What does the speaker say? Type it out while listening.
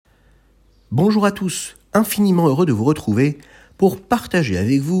Bonjour à tous, infiniment heureux de vous retrouver pour partager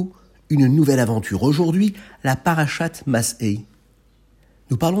avec vous une nouvelle aventure. Aujourd'hui, la Parachat massei.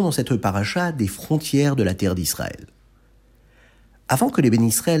 Nous parlons dans cette paracha des frontières de la terre d'Israël. Avant que les bénis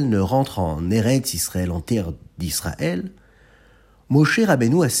Israël ne rentrent en Eretz Israël, en terre d'Israël, Moshe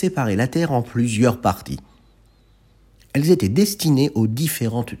Rabbeinu a séparé la terre en plusieurs parties. Elles étaient destinées aux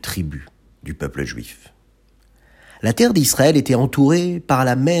différentes tribus du peuple juif. La terre d'Israël était entourée par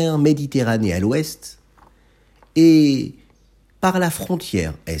la mer Méditerranée à l'ouest et par la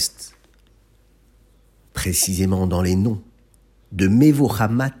frontière est, précisément dans les noms de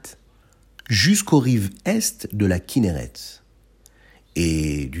Mevo-Hamat jusqu'aux rives est de la Kinneret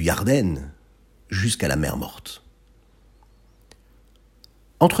et du Yarden jusqu'à la mer Morte.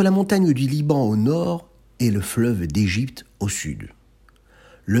 Entre la montagne du Liban au nord et le fleuve d'Égypte au sud,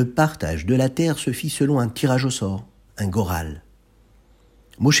 le partage de la terre se fit selon un tirage au sort, un goral.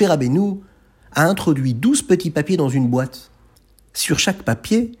 Moshe Rabbeinu a introduit 12 petits papiers dans une boîte. Sur chaque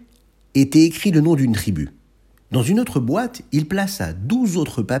papier était écrit le nom d'une tribu. Dans une autre boîte, il plaça 12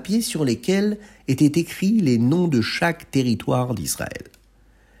 autres papiers sur lesquels étaient écrits les noms de chaque territoire d'Israël.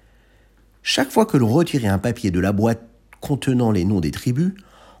 Chaque fois que l'on retirait un papier de la boîte contenant les noms des tribus,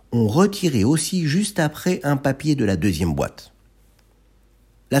 on retirait aussi juste après un papier de la deuxième boîte.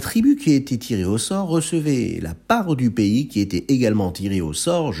 La tribu qui était tirée au sort recevait la part du pays qui était également tirée au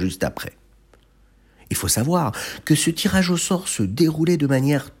sort juste après. Il faut savoir que ce tirage au sort se déroulait de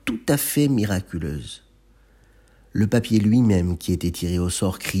manière tout à fait miraculeuse. Le papier lui-même qui était tiré au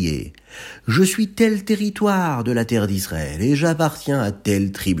sort criait « Je suis tel territoire de la terre d'Israël et j'appartiens à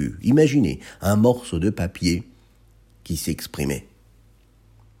telle tribu ». Imaginez un morceau de papier qui s'exprimait.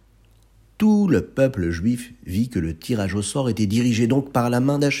 Tout le peuple juif vit que le tirage au sort était dirigé donc par la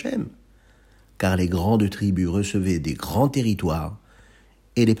main d'Hachem, car les grandes tribus recevaient des grands territoires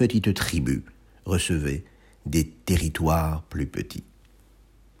et les petites tribus recevaient des territoires plus petits.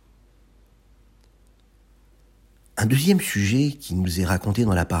 Un deuxième sujet qui nous est raconté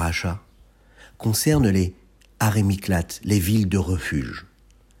dans la paracha concerne les Miklat, les villes de refuge.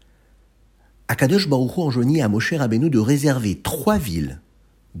 Akadosh Baruch Hu enjoignit à Moshe Rabbeinu de réserver 3 villes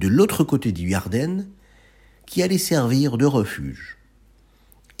de l'autre côté du Yarden, qui allaient servir de refuge,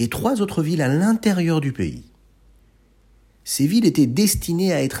 et 3 autres villes à l'intérieur du pays. Ces villes étaient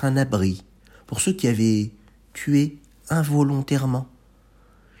destinées à être un abri pour ceux qui avaient tué involontairement.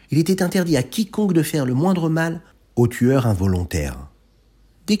 Il était interdit à quiconque de faire le moindre mal aux tueurs involontaires,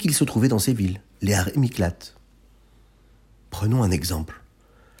 dès qu'ils se trouvaient dans ces villes, les Miklat. Prenons un exemple.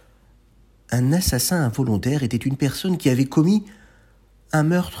 Un assassin involontaire était une personne qui avait commis un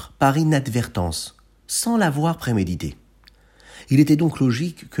meurtre par inadvertance, sans l'avoir prémédité. Il était donc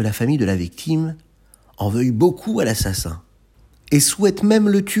logique que la famille de la victime en veuille beaucoup à l'assassin, et souhaite même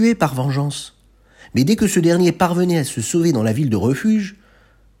le tuer par vengeance. Mais dès que ce dernier parvenait à se sauver dans la ville de refuge,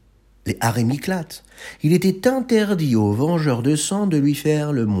 les Miklat, il était interdit aux vengeurs de sang de lui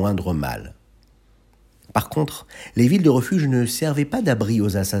faire le moindre mal. Par contre, les villes de refuge ne servaient pas d'abri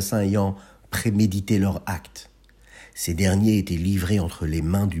aux assassins ayant prémédité leur acte. Ces derniers étaient livrés entre les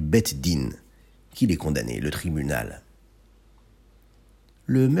mains du Bet Din, qui les condamnait, le tribunal.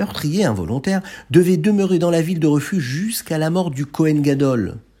 Le meurtrier involontaire devait demeurer dans la ville de refuge jusqu'à la mort du Kohen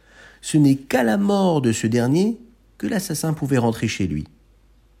Gadol. Ce n'est qu'à la mort de ce dernier que l'assassin pouvait rentrer chez lui.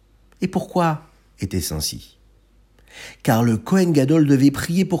 Et pourquoi était-ce ainsi ? Car le Kohen Gadol devait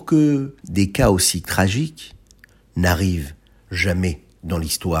prier pour que des cas aussi tragiques n'arrivent jamais dans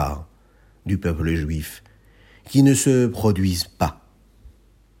l'histoire du peuple juif, qui ne se produisent pas.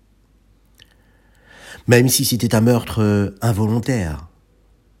 Même si c'était un meurtre involontaire,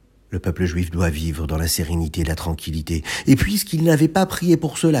 le peuple juif doit vivre dans la sérénité et la tranquillité. Et puisqu'il n'avait pas prié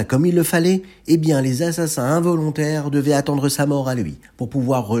pour cela comme il le fallait, eh bien les assassins involontaires devaient attendre sa mort à lui pour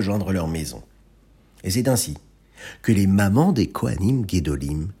pouvoir rejoindre leur maison. Et c'est ainsi que les mamans des Kohanim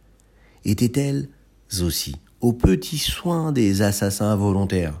Gedolim étaient elles aussi aux petits soins des assassins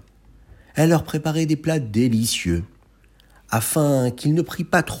involontaires. Elle leur préparait des plats délicieux, afin qu'ils ne prient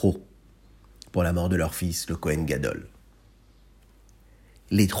pas trop pour la mort de leur fils, le Kohen Gadol.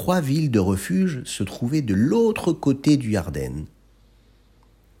 Les 3 villes de refuge se trouvaient de l'autre côté du Yarden,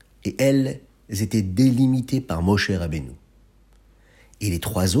 et elles étaient délimitées par Moshe Rabbeinu. Et les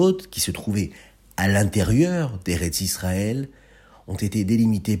 3 autres, qui se trouvaient à l'intérieur d'Eretz Israël, ont été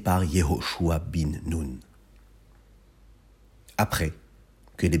délimitées par Yehoshua bin Nun. Après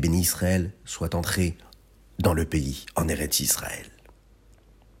que les bénis Israël soient entrés dans le pays, en Eretz Israël.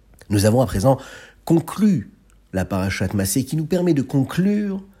 Nous avons à présent conclu la Parachat massei qui nous permet de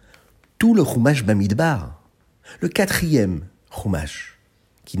conclure tout le Chumash Bamidbar, le 4e Chumash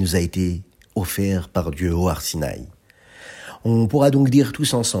qui nous a été offert par Dieu au Har Sinaï. On pourra donc dire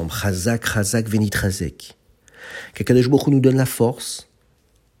tous ensemble, Chazak, Chazak, Venitrazek, qu'Akadosh Baruch Hu nous donne la force,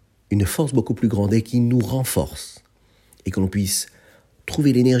 une force beaucoup plus grande et qui nous renforce, et que l'on puisse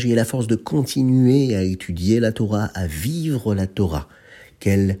trouver l'énergie et la force de continuer à étudier la Torah, à vivre la Torah,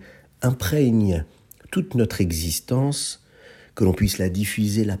 qu'elle imprègne toute notre existence, que l'on puisse la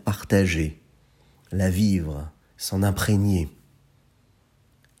diffuser, la partager, la vivre, s'en imprégner,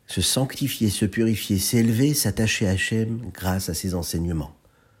 se sanctifier, se purifier, s'élever, s'attacher à Hachem grâce à ses enseignements.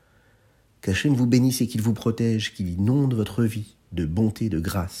 Qu'Hachem vous bénisse et qu'il vous protège, qu'il inonde votre vie de bonté, de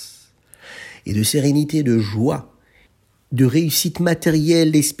grâce, et de sérénité, de joie, de réussite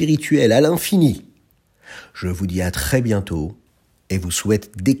matérielle et spirituelle à l'infini. Je vous dis à très bientôt et vous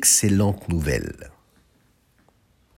souhaite d'excellentes nouvelles.